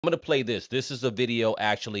I'm going to play this. This is a video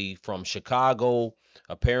actually from Chicago.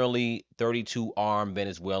 Apparently, 32 armed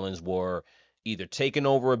Venezuelans were either taking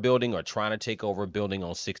over a building or trying to take over a building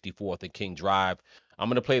on 64th and King Drive. I'm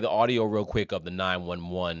going to play the audio real quick of the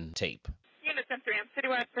 911 tape. Unit 10-3, I'm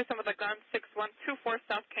citywide, person with a gun, 6124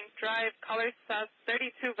 South King Drive. Caller says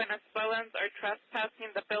 32 Venezuelans are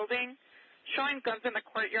trespassing the building, showing guns in the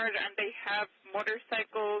courtyard, and they have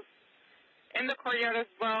motorcycles in the courtyard as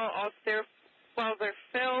well. All stairwells are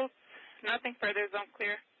filled. Nothing further is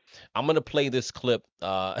unclear. I'm going to play this clip.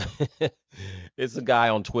 It's a guy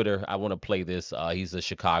on Twitter. I want to play this. He's a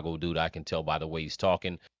Chicago dude. I can tell by the way he's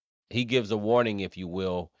talking. He gives a warning, if you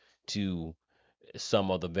will, to some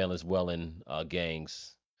of the Venezuelan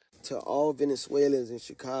gangs. To all Venezuelans in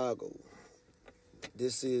Chicago,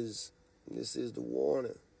 this is the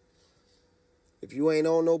warning. If you ain't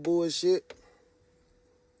on no bullshit,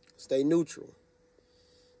 stay neutral.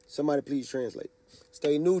 Somebody please translate.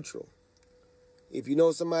 Stay neutral. If you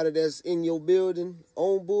know somebody that's in your building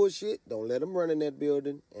on bullshit, don't let them run in that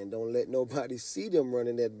building, and don't let nobody see them run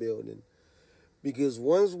in that building. Because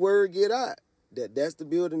once word get out that that's the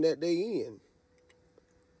building that they in,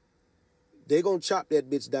 they gonna chop that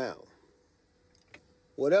bitch down.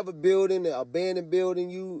 Whatever building, the abandoned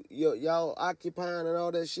building y'all occupying and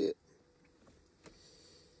all that shit,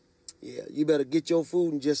 yeah, you better get your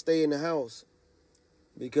food and just stay in the house.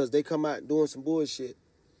 Because they come out doing some bullshit,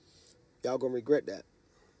 y'all gonna regret that.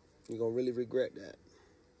 You're gonna really regret that.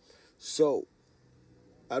 So,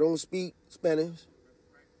 I don't speak Spanish,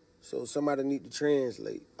 so somebody need to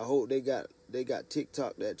translate. I hope they got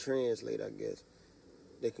TikTok that translate, I guess.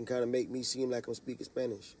 They can kind of make me seem like I'm speaking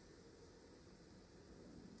Spanish.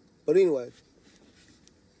 But anyway,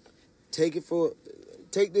 take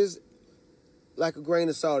this like a grain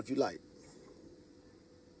of salt if you like.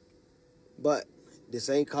 But this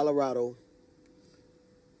ain't Colorado.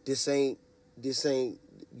 This ain't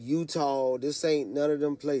Utah. This ain't none of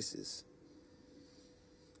them places.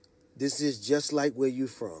 This is just like where you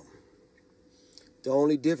from. The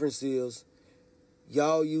only difference is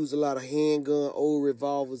y'all use a lot of handgun, old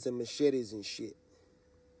revolvers, and machetes and shit.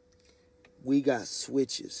 We got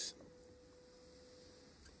switches.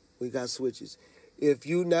 We got switches. If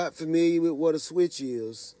you're not familiar with what a switch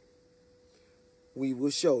is, we will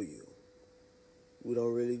show you. We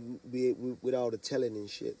don't really be with all the telling and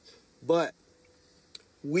shit. But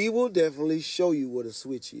we will definitely show you what a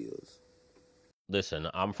switch is. Listen,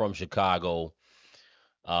 I'm from Chicago.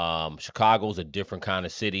 Chicago's a different kind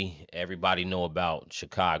of city. Everybody know about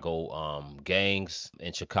Chicago gangs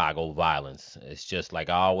and Chicago violence. It's just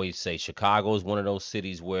like I always say, Chicago is one of those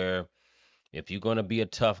cities where if you're gonna be a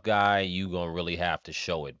tough guy, you're gonna really have to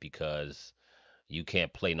show it because you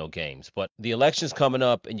can't play no games. But the election's coming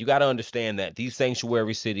up, and you got to understand that these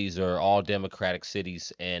sanctuary cities are all Democratic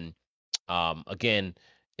cities, and again,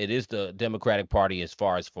 it is the Democratic Party, as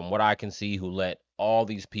far as from what I can see, who let all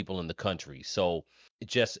these people in the country. So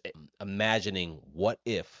just imagining what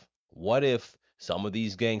if some of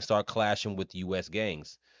these gangs start clashing with U.S.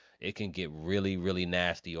 gangs, it can get really, really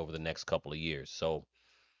nasty over the next couple of years. So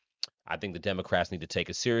I think the Democrats need to take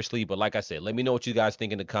it seriously. But like I said, let me know what you guys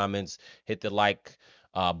think in the comments. Hit the like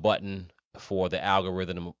button for the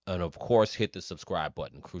algorithm, and of course, hit the subscribe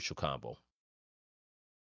button. Crucial combo.